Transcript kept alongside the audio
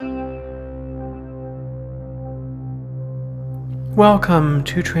Welcome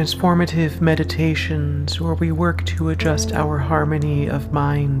to Transformative Meditations, where we work to adjust our harmony of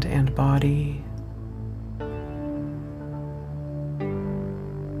mind and body.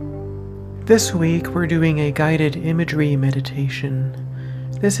 This week we're doing a guided imagery meditation.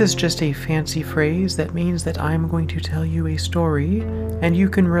 This is just a fancy phrase that means that I'm going to tell you a story, and you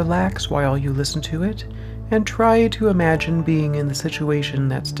can relax while you listen to it, and try to imagine being in the situation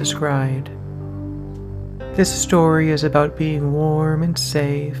that's described. This story is about being warm and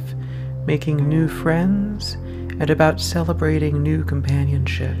safe, making new friends, and about celebrating new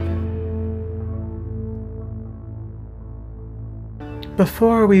companionship.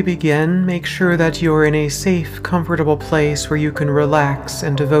 Before we begin, make sure that you're in a safe, comfortable place where you can relax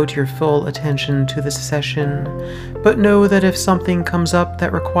and devote your full attention to this session, but know that if something comes up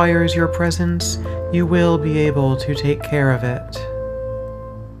that requires your presence, you will be able to take care of it.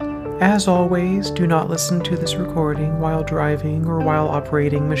 As always, do not listen to this recording while driving or while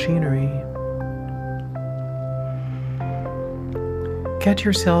operating machinery. Get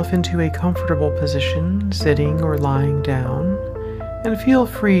yourself into a comfortable position, sitting or lying down, and feel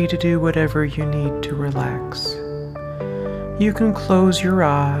free to do whatever you need to relax. You can close your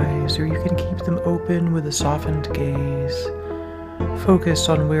eyes or you can keep them open with a softened gaze. Focus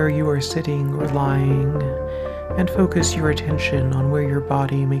on where you are sitting or lying, and focus your attention on where your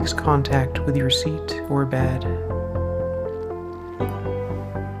body makes contact with your seat or bed.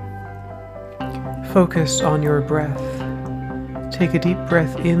 Focus on your breath. Take a deep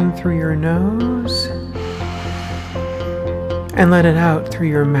breath in through your nose and let it out through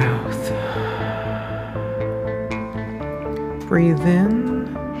your mouth. Breathe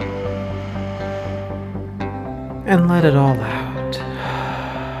in and let it all out.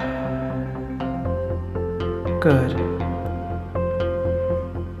 Good.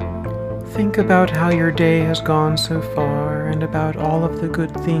 Think about how your day has gone so far and about all of the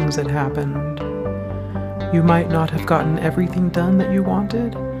good things that happened. You might not have gotten everything done that you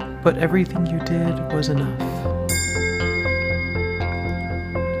wanted, but everything you did was enough.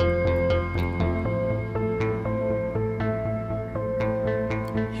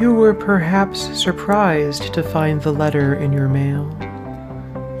 You were perhaps surprised to find the letter in your mail.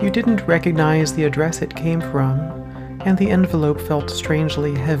 You didn't recognize the address it came from, and the envelope felt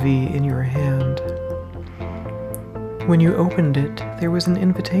strangely heavy in your hand. When you opened it, there was an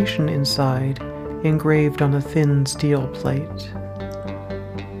invitation inside, engraved on a thin steel plate.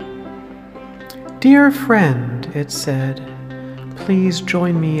 "Dear friend," it said, "please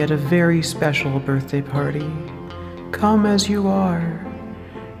join me at a very special birthday party. Come as you are.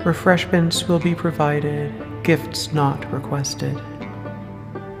 Refreshments will be provided, gifts not requested."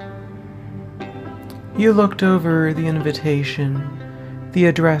 You looked over the invitation. The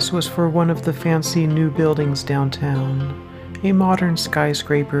address was for one of the fancy new buildings downtown, a modern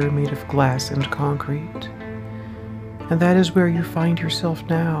skyscraper made of glass and concrete. And that is where you find yourself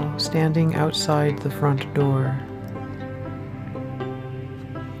now, standing outside the front door.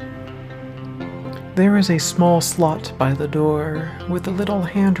 There is a small slot by the door with a little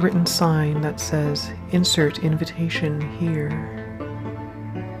handwritten sign that says, "Insert invitation here."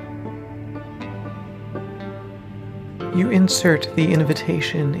 You insert the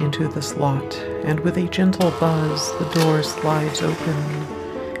invitation into the slot, and with a gentle buzz, the door slides open.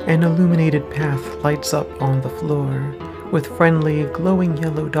 An illuminated path lights up on the floor, with friendly, glowing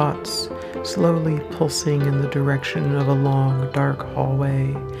yellow dots slowly pulsing in the direction of a long, dark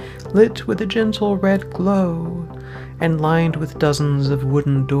hallway, lit with a gentle red glow, and lined with dozens of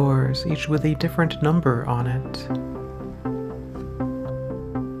wooden doors, each with a different number on it.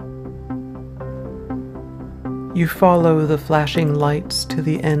 You follow the flashing lights to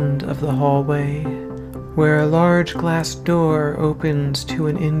the end of the hallway, where a large glass door opens to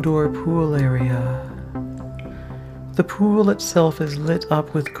an indoor pool area. The pool itself is lit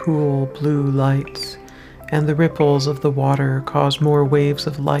up with cool blue lights, and the ripples of the water cause more waves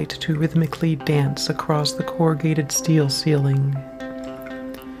of light to rhythmically dance across the corrugated steel ceiling.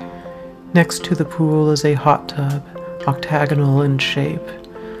 Next to the pool is a hot tub, octagonal in shape,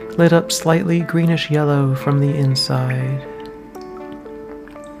 lit up slightly greenish yellow from the inside.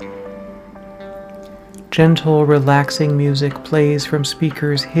 Gentle, relaxing music plays from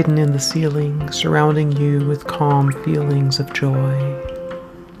speakers hidden in the ceiling, surrounding you with calm feelings of joy.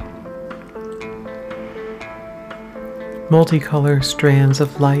 Multicolor strands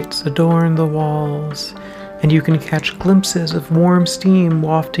of lights adorn the walls, and you can catch glimpses of warm steam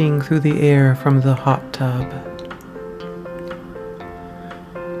wafting through the air from the hot tub.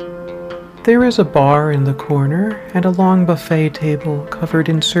 There is a bar in the corner and a long buffet table covered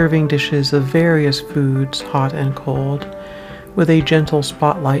in serving dishes of various foods, hot and cold, with a gentle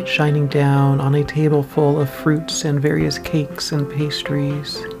spotlight shining down on a table full of fruits and various cakes and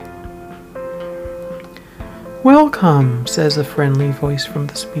pastries. "Welcome," says a friendly voice from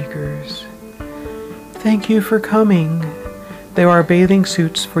the speakers. "Thank you for coming. There are bathing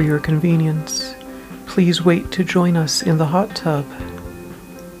suits for your convenience. Please wait to join us in the hot tub."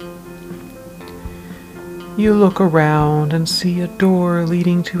 You look around and see a door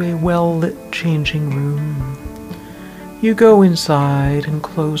leading to a well-lit changing room. You go inside and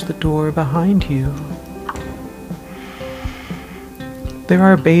close the door behind you. There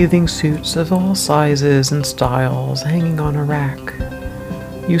are bathing suits of all sizes and styles hanging on a rack.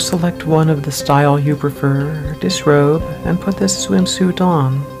 You select one of the style you prefer, disrobe, and put this swimsuit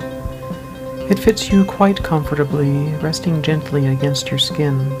on. It fits you quite comfortably, resting gently against your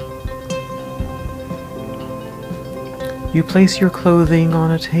skin. You place your clothing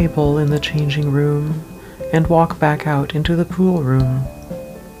on a table in the changing room and walk back out into the pool room.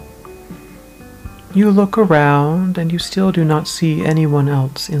 You look around and you still do not see anyone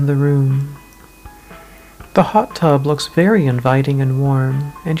else in the room. The hot tub looks very inviting and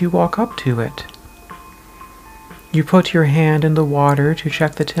warm, and you walk up to it. You put your hand in the water to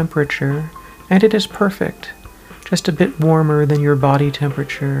check the temperature, and it is perfect, just a bit warmer than your body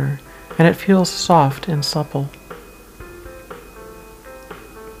temperature, and it feels soft and supple.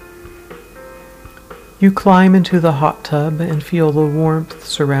 You climb into the hot tub and feel the warmth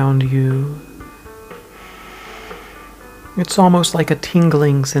surround you. It's almost like a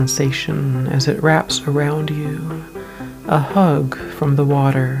tingling sensation as it wraps around you, a hug from the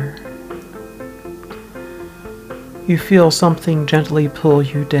water. You feel something gently pull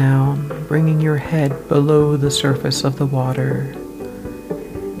you down, bringing your head below the surface of the water.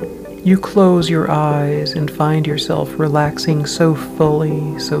 You close your eyes and find yourself relaxing so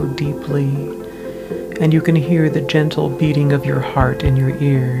fully, so deeply, and you can hear the gentle beating of your heart in your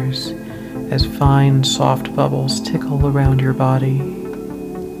ears as fine, soft bubbles tickle around your body.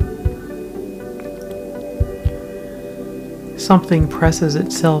 Something presses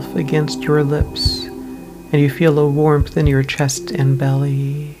itself against your lips, and you feel a warmth in your chest and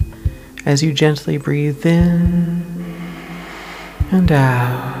belly as you gently breathe in and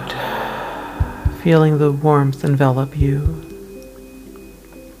out, feeling the warmth envelop you.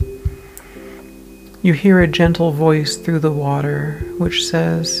 You hear a gentle voice through the water which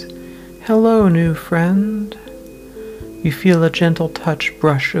says, "Hello, new friend." You feel a gentle touch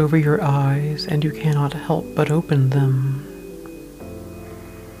brush over your eyes, and you cannot help but open them.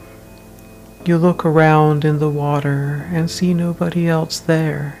 You look around in the water and see nobody else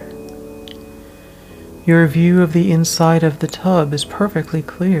there. Your view of the inside of the tub is perfectly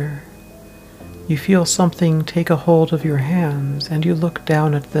clear. You feel something take a hold of your hands, and you look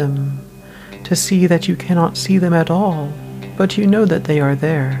down at them to see that you cannot see them at all, but you know that they are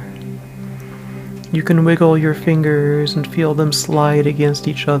there. You can wiggle your fingers and feel them slide against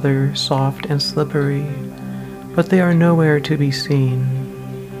each other, soft and slippery, but they are nowhere to be seen.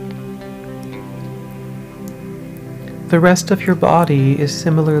 The rest of your body is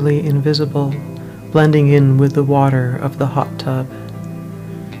similarly invisible, blending in with the water of the hot tub.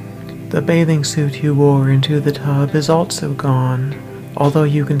 The bathing suit you wore into the tub is also gone, although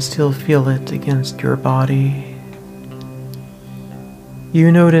you can still feel it against your body. You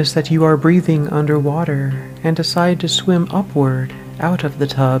notice that you are breathing underwater and decide to swim upward out of the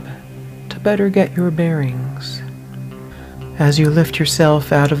tub to better get your bearings. As you lift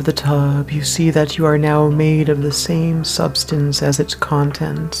yourself out of the tub, you see that you are now made of the same substance as its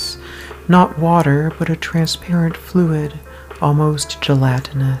contents, not water, but a transparent fluid, almost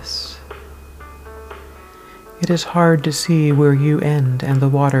gelatinous. It is hard to see where you end and the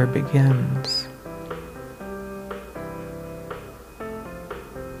water begins.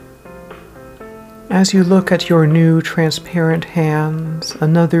 As you look at your new transparent hands,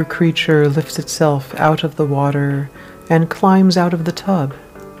 another creature lifts itself out of the water and climbs out of the tub.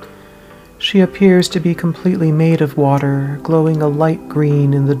 She appears to be completely made of water, glowing a light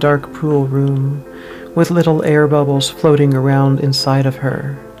green in the dark pool room, with little air bubbles floating around inside of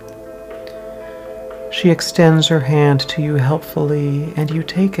her. She extends her hand to you helpfully, and you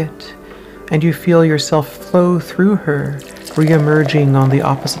take it, and you feel yourself flow through her, re-emerging on the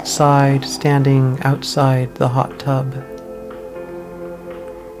opposite side, standing outside the hot tub.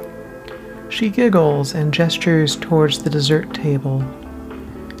 She giggles and gestures towards the dessert table.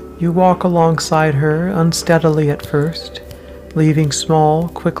 You walk alongside her, unsteadily at first, leaving small,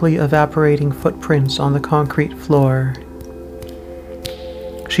 quickly evaporating footprints on the concrete floor.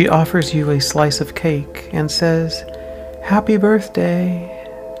 She offers you a slice of cake and says, "Happy birthday."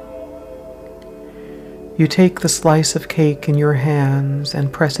 You take the slice of cake in your hands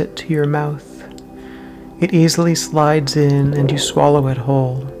and press it to your mouth. It easily slides in and you swallow it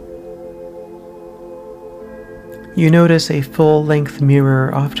whole. You notice a full-length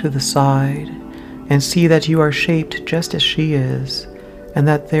mirror off to the side and see that you are shaped just as she is, and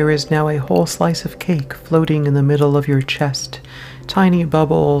that there is now a whole slice of cake floating in the middle of your chest, tiny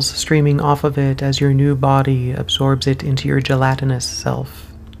bubbles streaming off of it as your new body absorbs it into your gelatinous self.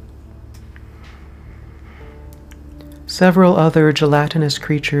 Several other gelatinous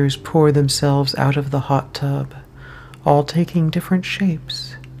creatures pour themselves out of the hot tub, all taking different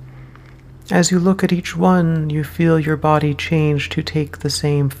shapes. As you look at each one, you feel your body change to take the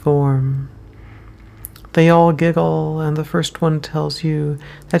same form. They all giggle, and the first one tells you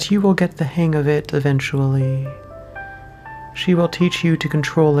that you will get the hang of it eventually. She will teach you to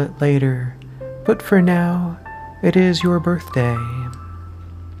control it later, but for now, it is your birthday.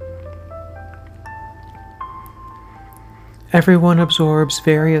 Everyone absorbs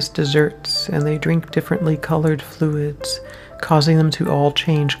various desserts, and they drink differently colored fluids, causing them to all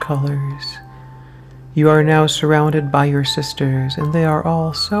change colors. You are now surrounded by your sisters, and they are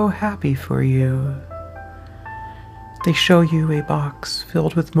all so happy for you. They show you a box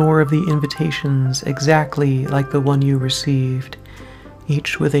filled with more of the invitations exactly like the one you received,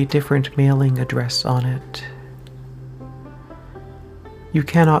 each with a different mailing address on it. You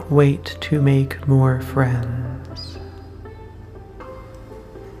cannot wait to make more friends.